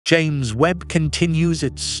James Webb continues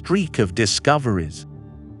its streak of discoveries,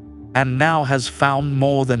 and now has found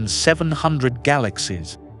more than 700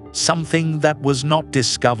 galaxies, something that was not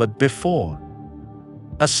discovered before.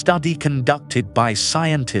 A study conducted by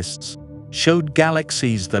scientists showed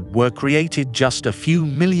galaxies that were created just a few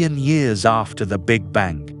million years after the Big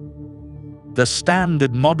Bang. The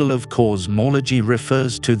standard model of cosmology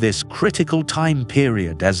refers to this critical time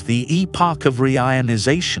period as the epoch of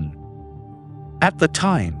reionization. At the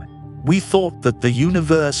time, we thought that the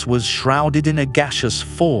universe was shrouded in a gaseous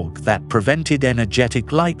fog that prevented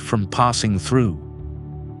energetic light from passing through.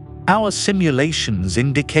 Our simulations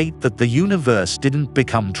indicate that the universe didn't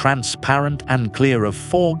become transparent and clear of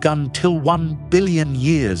fog until 1 billion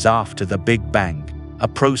years after the Big Bang, a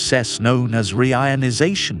process known as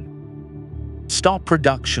reionization. Star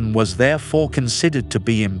production was therefore considered to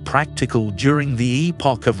be impractical during the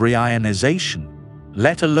epoch of reionization,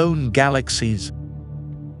 let alone galaxies.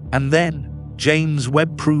 And then, James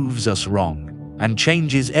Webb proves us wrong and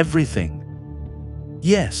changes everything.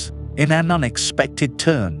 Yes, in an unexpected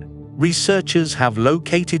turn, researchers have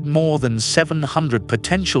located more than 700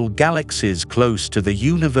 potential galaxies close to the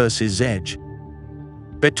universe's edge.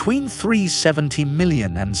 Between 370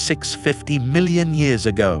 million and 650 million years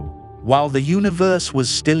ago, while the universe was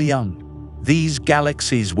still young, these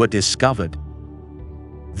galaxies were discovered.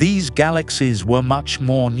 These galaxies were much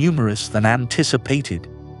more numerous than anticipated,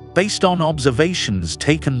 based on observations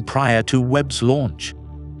taken prior to Webb's launch.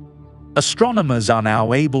 Astronomers are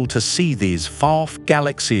now able to see these far-off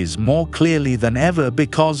galaxies more clearly than ever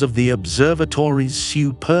because of the observatory's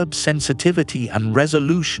superb sensitivity and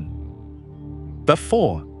resolution.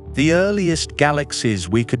 Before, the earliest galaxies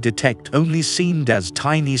we could detect only seemed as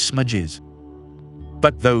tiny smudges.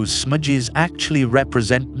 But those smudges actually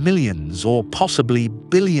represent millions or possibly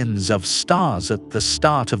billions of stars at the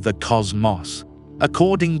start of the cosmos,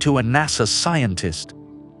 according to a NASA scientist.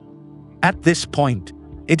 At this point,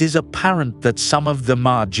 it is apparent that some of them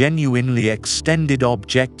are genuinely extended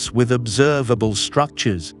objects with observable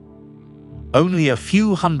structures. Only a few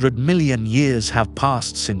 100 million years have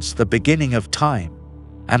passed since the beginning of time,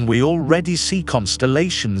 and we already see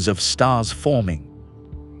constellations of stars forming.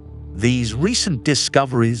 These recent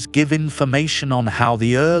discoveries give information on how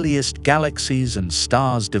the earliest galaxies and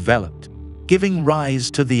stars developed, giving rise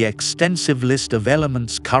to the extensive list of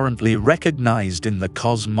elements currently recognized in the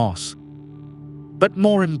cosmos. But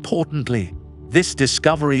more importantly, this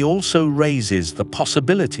discovery also raises the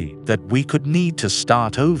possibility that we could need to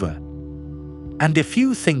start over. And if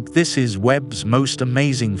you think this is Webb's most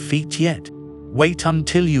amazing feat yet, wait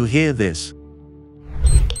until you hear this.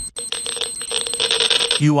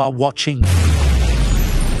 You are watching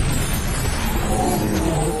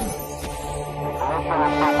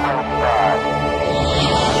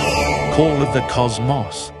Call of the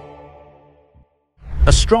Cosmos.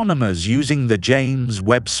 Astronomers using the James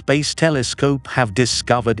Webb Space Telescope have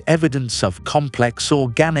discovered evidence of complex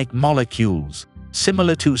organic molecules,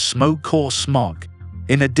 similar to smoke or smog,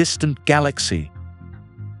 in a distant galaxy.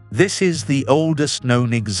 This is the oldest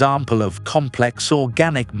known example of complex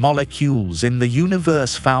organic molecules in the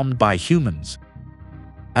universe found by humans.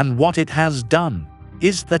 And what it has done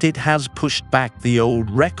is that it has pushed back the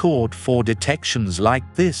old record for detections like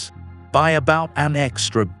this by about an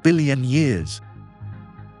extra billion years.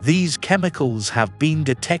 These chemicals have been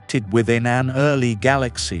detected within an early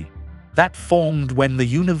galaxy that formed when the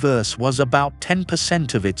universe was about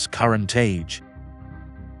 10% of its current age.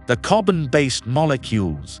 The carbon-based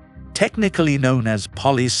molecules, technically known as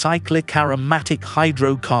polycyclic aromatic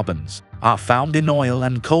hydrocarbons, are found in oil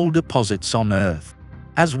and coal deposits on Earth,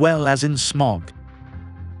 as well as in smog.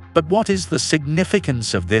 But what is the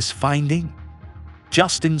significance of this finding?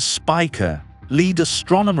 Justin Spiker, lead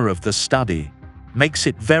astronomer of the study, makes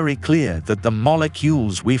it very clear that the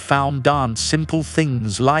molecules we found aren't simple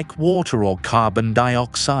things like water or carbon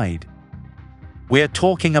dioxide. We're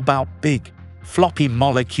talking about big, floppy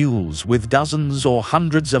molecules with dozens or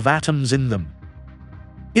hundreds of atoms in them.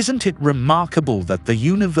 Isn't it remarkable that the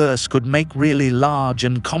universe could make really large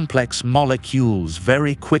and complex molecules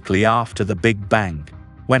very quickly after the Big Bang,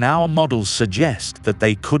 when our models suggest that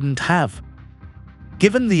they couldn't have?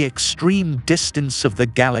 Given the extreme distance of the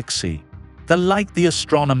galaxy, the light the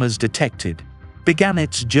astronomers detected began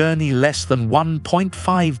its journey less than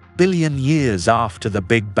 1.5 billion years after the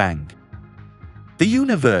Big Bang. The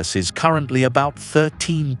universe is currently about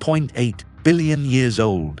 13.8 billion years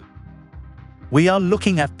old. We are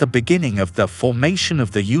looking at the beginning of the formation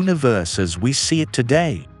of the universe as we see it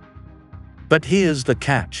today. But here's the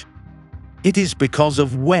catch. It is because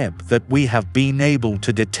of Webb that we have been able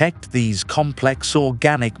to detect these complex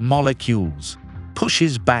organic molecules,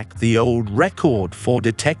 pushes back the old record for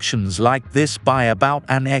detections like this by about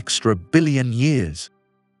an extra billion years.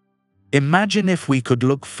 Imagine if we could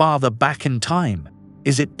look farther back in time.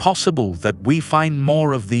 Is it possible that we find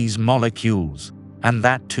more of these molecules, and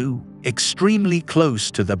that too, extremely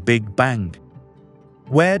close to the Big Bang?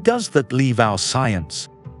 Where does that leave our science,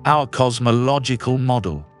 our cosmological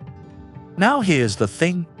model? Now here's the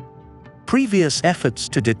thing. Previous efforts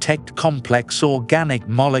to detect complex organic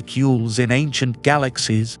molecules in ancient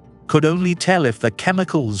galaxies could only tell if the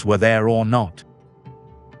chemicals were there or not.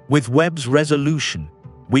 With Webb's resolution,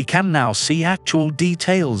 we can now see actual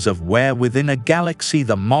details of where within a galaxy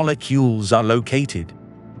the molecules are located.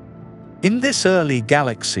 In this early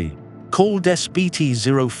galaxy, called SBT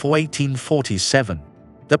 041847,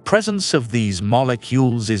 the presence of these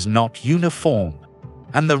molecules is not uniform,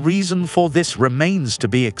 and the reason for this remains to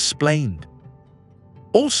be explained.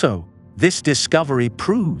 Also, this discovery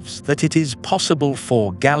proves that it is possible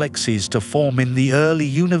for galaxies to form in the early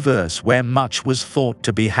universe where much was thought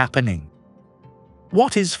to be happening.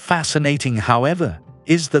 What is fascinating, however,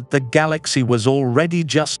 is that the galaxy was already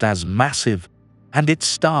just as massive, and its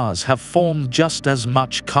stars have formed just as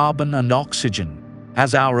much carbon and oxygen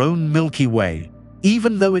as our own Milky Way,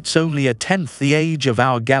 even though it's only a tenth the age of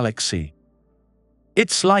our galaxy.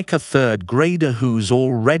 It's like a third grader who's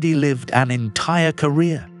already lived an entire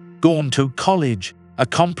career, gone to college,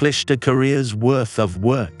 accomplished a career's worth of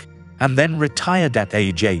work, and then retired at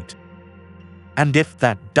age 8. And if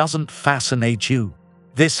that doesn't fascinate you,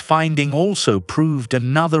 this finding also proved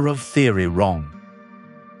another of theory wrong.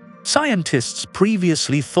 Scientists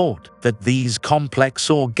previously thought that these complex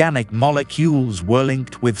organic molecules were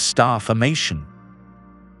linked with star formation.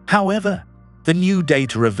 However, the new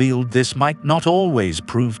data revealed this might not always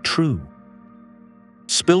prove true.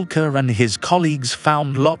 Spilker and his colleagues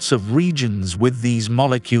found lots of regions with these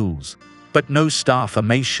molecules, but no star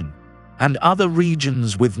formation, and other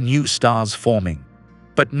regions with new stars forming,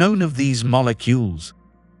 but none of these molecules.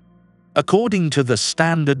 According to the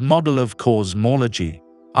standard model of cosmology,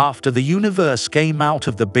 after the universe came out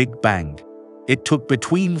of the Big Bang, it took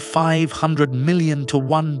between 500 million to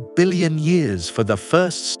 1 billion years for the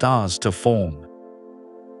first stars to form.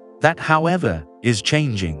 That, however, is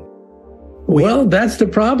changing. Well, that's the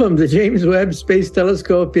problem. The James Webb Space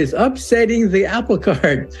Telescope is upsetting the apple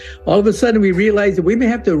cart. All of a sudden, we realize that we may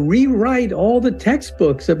have to rewrite all the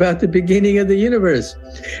textbooks about the beginning of the universe.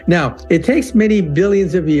 Now, it takes many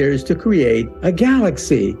billions of years to create a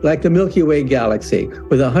galaxy, like the Milky Way galaxy,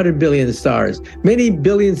 with 100 billion stars, many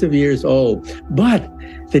billions of years old. But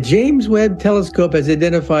the James Webb Telescope has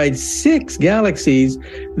identified 6 galaxies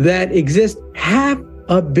that exist half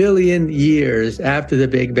a billion years after the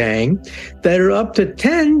Big Bang that are up to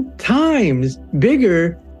 10 times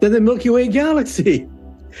bigger than the Milky Way galaxy.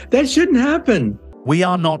 That shouldn't happen. We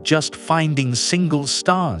are not just finding single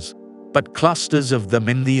stars, but clusters of them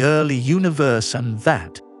in the early universe, and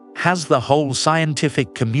that has the whole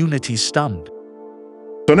scientific community stunned.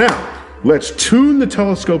 So now, let's tune the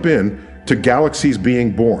telescope in to galaxies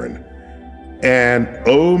being born. And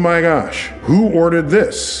oh my gosh, who ordered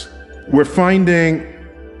this? We're finding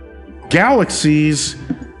galaxies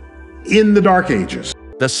in the Dark Ages.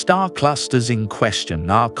 The star clusters in question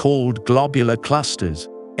are called globular clusters,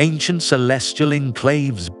 ancient celestial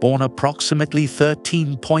enclaves born approximately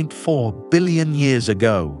 13.4 billion years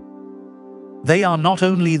ago. They are not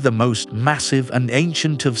only the most massive and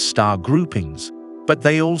ancient of star groupings, but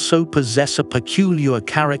they also possess a peculiar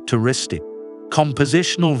characteristic: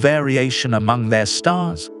 compositional variation among their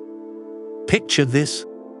stars. Picture this: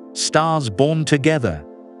 stars born together,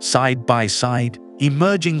 side by side,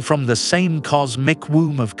 emerging from the same cosmic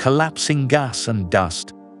womb of collapsing gas and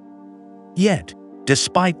dust. Yet,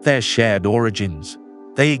 despite their shared origins,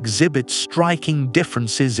 they exhibit striking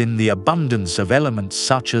differences in the abundance of elements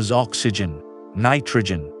such as oxygen,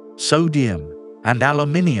 nitrogen, sodium, and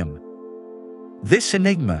aluminium. This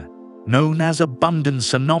enigma, known as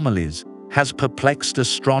abundance anomalies, has perplexed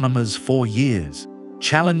astronomers for years,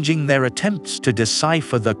 challenging their attempts to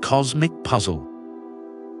decipher the cosmic puzzle.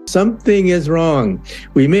 Something is wrong.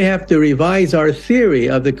 We may have to revise our theory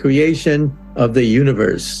of the creation of the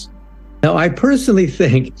universe. Now, I personally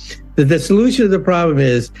think that the solution to the problem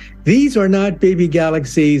is these are not baby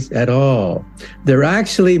galaxies at all. They're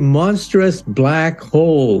actually monstrous black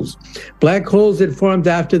holes. Black holes that formed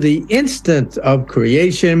after the instant of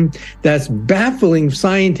creation. That's baffling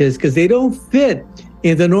scientists because they don't fit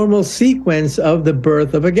in the normal sequence of the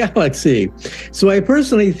birth of a galaxy. So I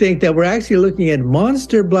personally think that we're actually looking at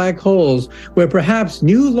monster black holes where perhaps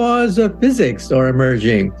new laws of physics are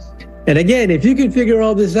emerging. And again, if you can figure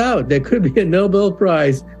all this out, there could be a Nobel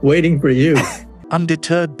Prize waiting for you.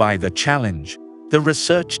 Undeterred by the challenge, the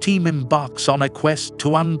research team embarks on a quest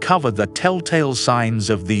to uncover the telltale signs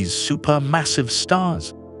of these supermassive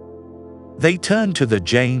stars. They turn to the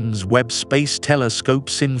James Webb Space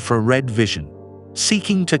Telescope's infrared vision,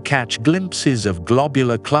 seeking to catch glimpses of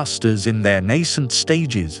globular clusters in their nascent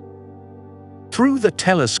stages. Through the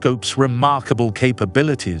telescope's remarkable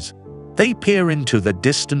capabilities, they peer into the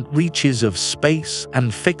distant reaches of space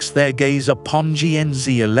and fix their gaze upon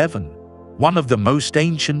GNZ11, one of the most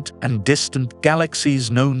ancient and distant galaxies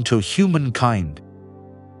known to humankind.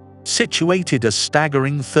 Situated a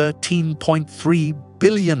staggering 13.3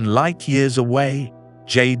 billion light-years away,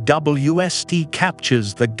 JWST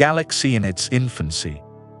captures the galaxy in its infancy,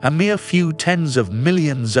 a mere few tens of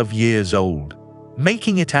millions of years old,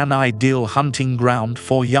 making it an ideal hunting ground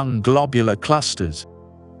for young globular clusters.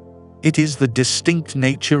 It is the distinct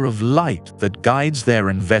nature of light that guides their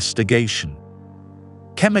investigation.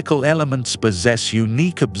 Chemical elements possess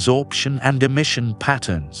unique absorption and emission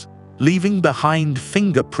patterns, leaving behind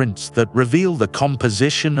fingerprints that reveal the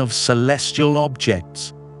composition of celestial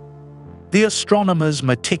objects. The astronomers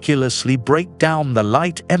meticulously break down the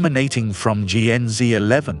light emanating from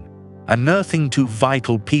GNZ11, unearthing two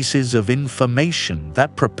vital pieces of information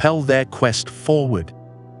that propel their quest forward.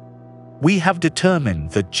 We have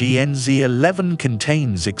determined that GNZ11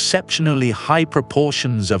 contains exceptionally high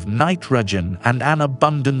proportions of nitrogen and an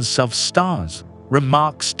abundance of stars,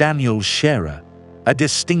 remarks Daniel Scherer, a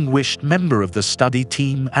distinguished member of the study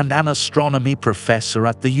team and an astronomy professor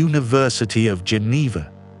at the University of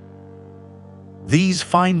Geneva. These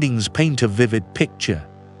findings paint a vivid picture,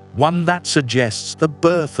 one that suggests the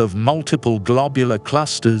birth of multiple globular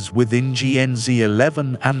clusters within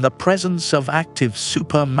GNZ11 and the presence of active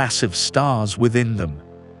supermassive stars within them.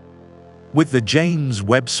 With the James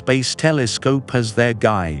Webb Space Telescope as their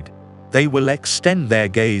guide, they will extend their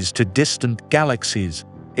gaze to distant galaxies,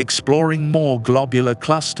 exploring more globular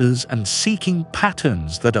clusters and seeking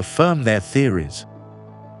patterns that affirm their theories.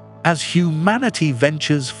 As humanity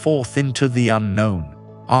ventures forth into the unknown,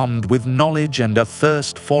 armed with knowledge and a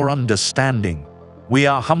thirst for understanding, we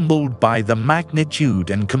are humbled by the magnitude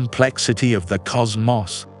and complexity of the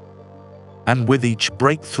cosmos. And with each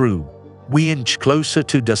breakthrough, we inch closer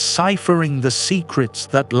to deciphering the secrets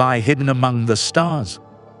that lie hidden among the stars.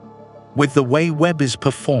 With the way Webb is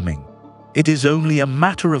performing, it is only a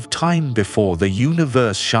matter of time before the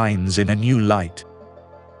universe shines in a new light.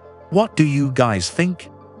 What do you guys think?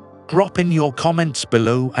 Drop in your comments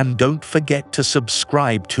below and don't forget to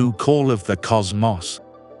subscribe to Call of the Cosmos.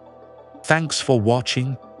 Thanks for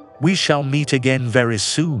watching. We shall meet again very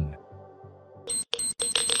soon.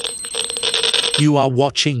 You are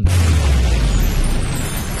watching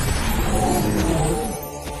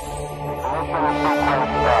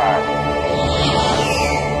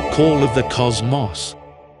Call of the Cosmos.